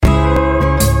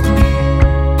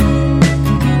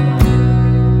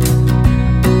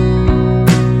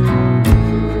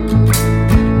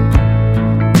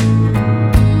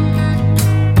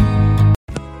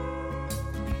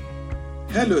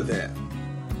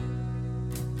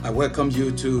I welcome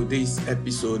you to this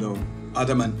episode of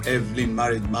Adam and Evelyn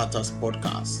Marriage Matters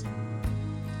podcast.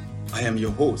 I am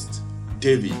your host,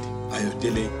 David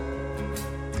Ayodele.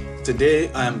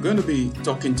 Today, I am going to be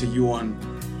talking to you on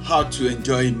how to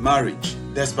enjoy marriage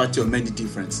despite your many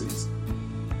differences.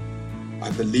 I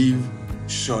believe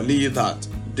surely that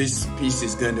this piece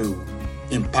is going to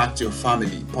impact your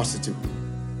family positively.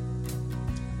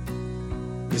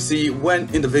 You see,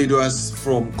 when individuals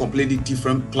from completely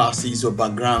different classes or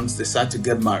backgrounds decide to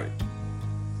get married,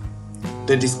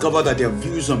 they discover that their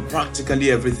views on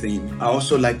practically everything are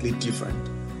also likely different.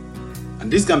 And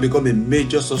this can become a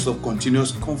major source of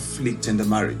continuous conflict in the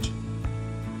marriage.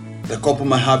 The couple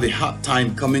might have a hard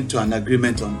time coming to an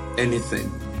agreement on anything.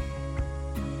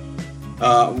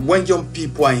 When young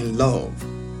people are in love,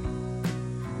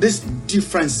 these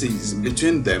differences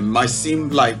between them might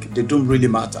seem like they don't really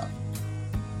matter.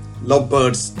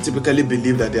 Lovebirds typically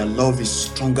believe that their love is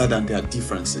stronger than their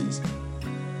differences.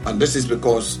 And this is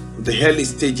because the early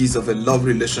stages of a love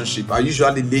relationship are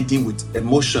usually laden with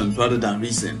emotions rather than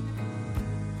reason.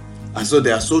 And so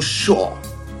they are so sure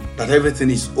that everything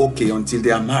is okay until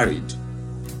they are married.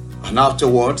 And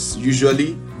afterwards,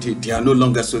 usually, they are no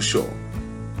longer so sure.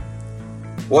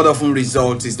 What often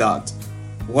results is that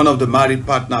one of the married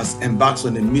partners embarks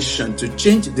on a mission to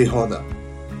change the other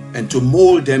and to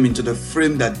mold them into the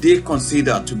frame that they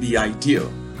consider to be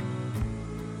ideal.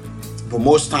 But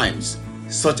most times,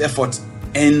 such efforts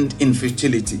end in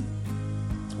futility.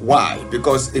 Why?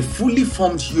 Because a fully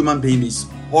formed human being is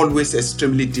always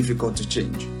extremely difficult to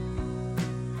change.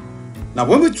 Now,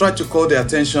 when we try to call the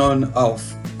attention of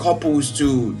couples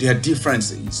to their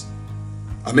differences,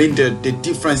 the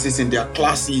differences in their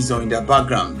classes or in their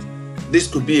background,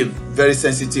 this could be a very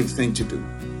sensitive thing to do.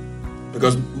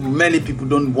 Because many people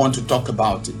don't want to talk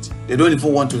about it. They don't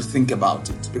even want to think about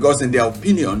it. Because in their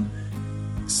opinion,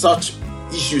 such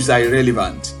issues are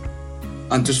irrelevant.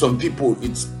 And to some people,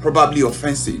 it's probably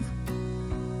offensive.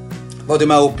 But in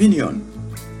my opinion,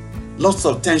 lots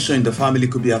of tension in the family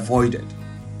could be avoided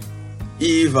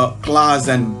if class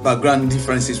and background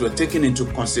differences were taken into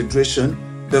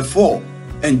consideration before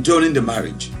and during the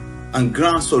marriage, and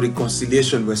grounds for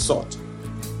reconciliation were sought.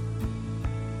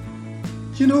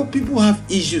 People have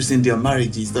issues in their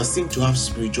marriages that seem to have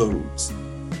spiritual roots.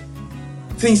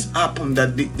 Things happen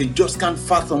that they just can't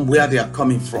fathom where they are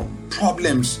coming from.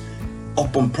 Problems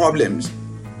upon problems.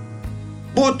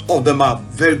 Both of them are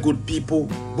very good people,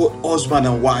 both husband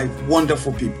and wife,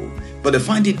 wonderful people, but they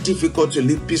find it difficult to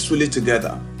live peacefully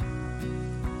together.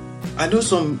 I know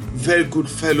some very good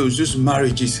fellows whose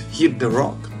marriages hit the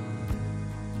rock.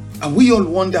 And we all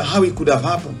wonder how it could have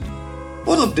happened.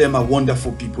 Both of them are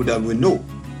wonderful people that we know.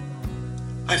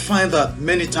 I find that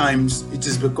many times it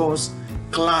is because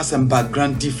class and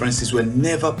background differences were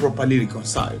never properly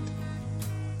reconciled.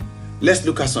 Let's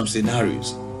look at some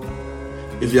scenarios.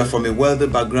 If you are from a wealthy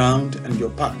background and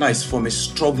your partner is from a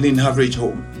struggling average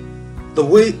home, the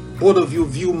way both of you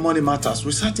view money matters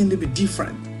will certainly be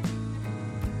different.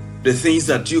 The things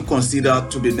that you consider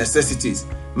to be necessities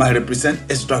might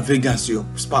represent extravagance to your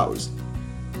spouse.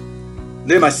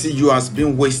 They might see you as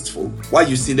being wasteful, while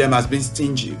you see them as being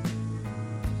stingy.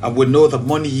 And we know that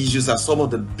money issues are some of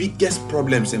the biggest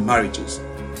problems in marriages.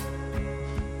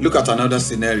 Look at another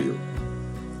scenario.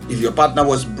 If your partner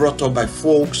was brought up by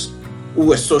folks who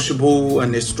were sociable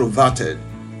and extroverted,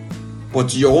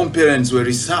 but your own parents were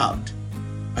reserved,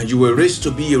 and you were raised to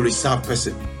be a reserved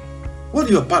person, what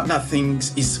your partner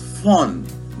thinks is fun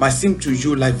might seem to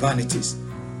you like vanities.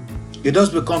 It thus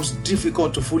becomes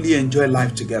difficult to fully enjoy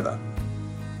life together.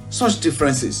 Such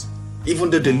differences, even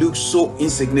though they look so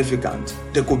insignificant,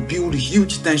 they could build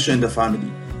huge tension in the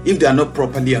family if they are not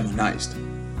properly harmonized.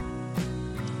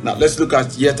 Now let's look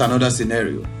at yet another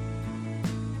scenario.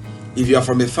 If you are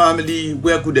from a family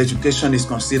where good education is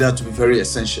considered to be very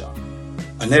essential,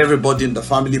 and everybody in the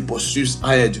family pursues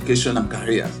higher education and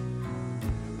careers,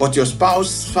 but your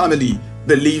spouse's family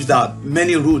believes that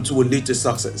many routes will lead to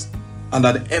success, and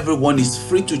that everyone is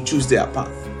free to choose their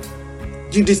path,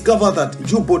 you discover that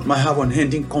you both might have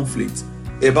unending conflicts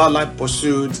about life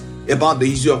pursuits, about the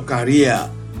issue of career,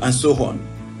 and so on.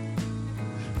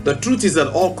 The truth is that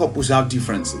all couples have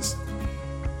differences,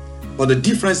 but the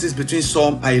differences between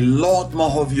some are a lot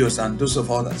more obvious than those of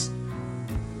others.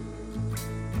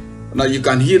 Now, you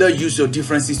can either use your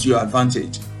differences to your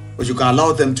advantage, or you can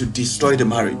allow them to destroy the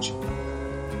marriage.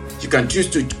 You can choose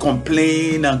to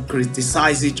complain and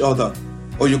criticize each other,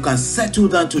 or you can settle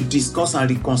down to discuss and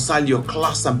reconcile your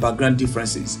class and background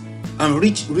differences and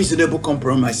reach reasonable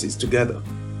compromises together.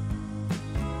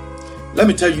 Let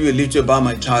me tell you a little about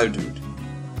my childhood.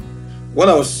 When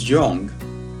I was young,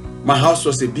 My house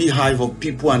was a beehive of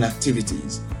people and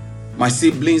activities. My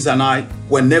siblings and I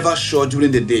were never sure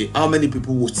during the day how many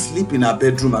people would sleep in our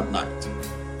bedroom at night.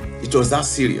 It was that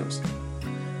serious.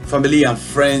 Family and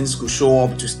friends could show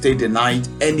up to stay the night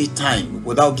anytime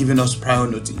without giving us prior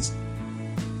notice.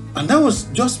 And that was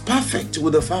just perfect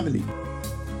with the family.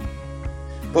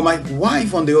 But my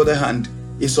wife, on the other hand,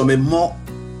 is from a more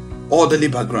orderly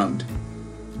background.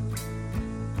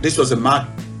 This was a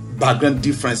marked background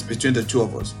difference between the two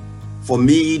of us. For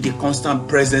me, the constant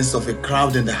presence of a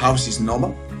crowd in the house is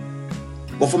normal.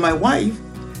 But for my wife,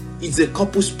 it's a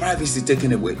couple's privacy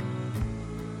taken away.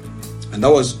 And that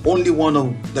was only one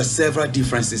of the several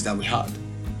differences that we had.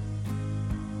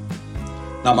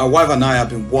 Now, my wife and I have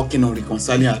been working on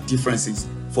reconciling our differences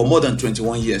for more than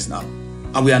 21 years now,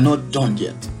 and we are not done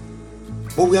yet.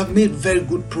 But we have made very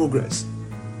good progress.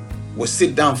 We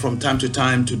sit down from time to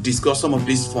time to discuss some of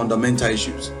these fundamental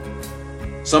issues.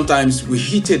 Sometimes we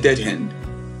hit a dead end,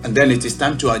 and then it is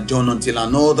time to adjourn until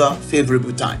another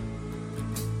favorable time.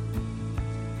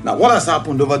 Now, what has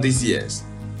happened over these years?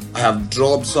 I have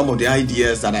dropped some of the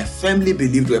ideas that I firmly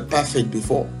believed were perfect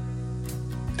before.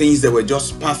 Things that were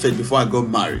just perfect before I got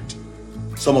married.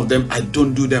 Some of them, I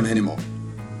don't do them anymore.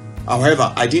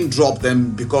 However, I didn't drop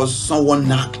them because someone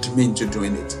nagged me into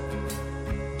doing it.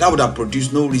 That would have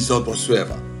produced no result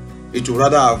whatsoever. It would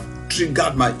rather have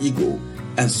triggered my ego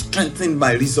and strengthened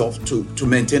my resolve to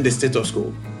maintain the status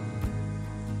quo.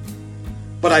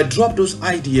 But I dropped those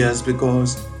ideas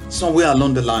because somewhere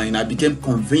along the line, I became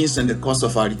convinced in the course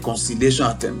of our reconciliation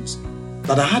attempts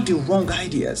that I had the wrong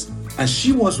ideas and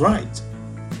she was right.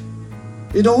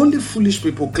 You know, only foolish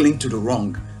people cling to the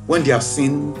wrong when they have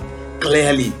seen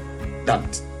clearly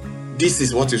that this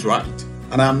is what is right,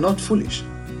 and I am not foolish.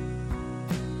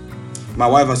 My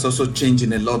wife has also changed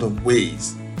in a lot of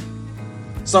ways.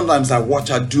 Sometimes I watch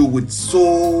her do with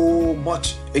so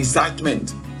much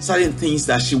excitement certain things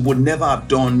that she would never have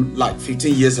done like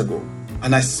 15 years ago,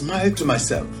 and I smile to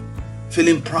myself,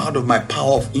 feeling proud of my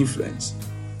power of influence.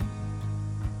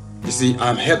 You see,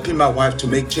 I'm helping my wife to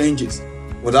make changes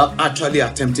without actually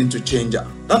attempting to change her.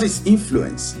 That is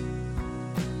influence.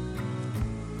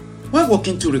 While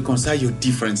working to reconcile your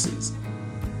differences,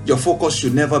 your focus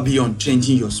should never be on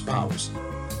changing your spouse.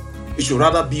 It should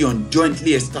rather be on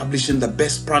jointly establishing the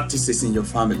best practices in your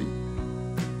family.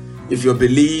 If your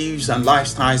beliefs and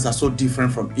lifestyles are so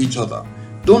different from each other,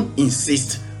 don't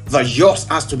insist that yours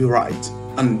has to be right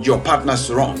and your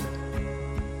partner's wrong.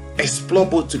 Explore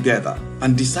both together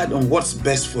and decide on what's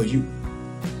best for you.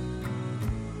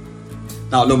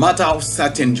 Now, no matter how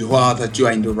certain you are that you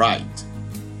are in the right,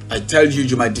 I tell you,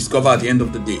 you might discover at the end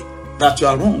of the day that you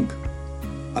are wrong.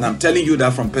 And I'm telling you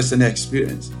that from personal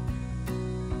experience.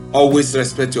 Always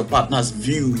respect your partner's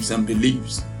views and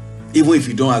beliefs, even if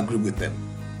you don't agree with them.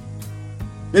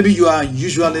 Maybe you are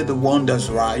usually the one that's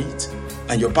right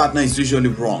and your partner is usually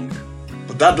wrong.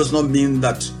 But that does not mean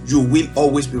that you will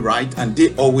always be right and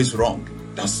they always wrong.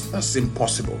 That's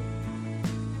impossible.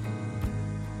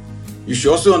 You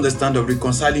should also understand that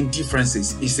reconciling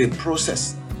differences is a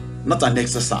process, not an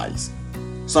exercise.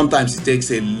 Sometimes it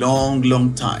takes a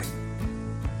long time.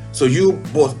 So you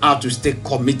both have to stay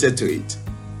committed to it.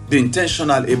 Be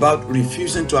intentional about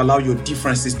refusing to allow your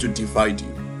differences to divide you.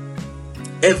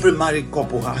 Every married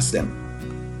couple has them.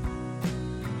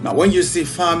 Now, when you see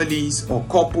families or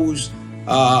couples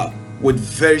with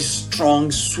very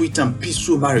strong, sweet and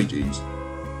peaceful marriages,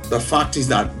 the fact is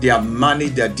that they have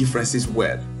managed their differences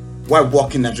well while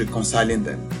working at reconciling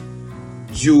them.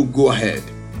 You go ahead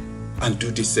and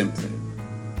do the same thing.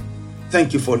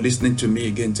 Thank you for listening to me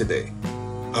again today.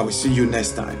 I will see you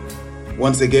next time.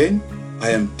 Once again, I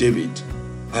am David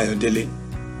Ayodele.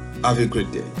 Have a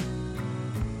great day.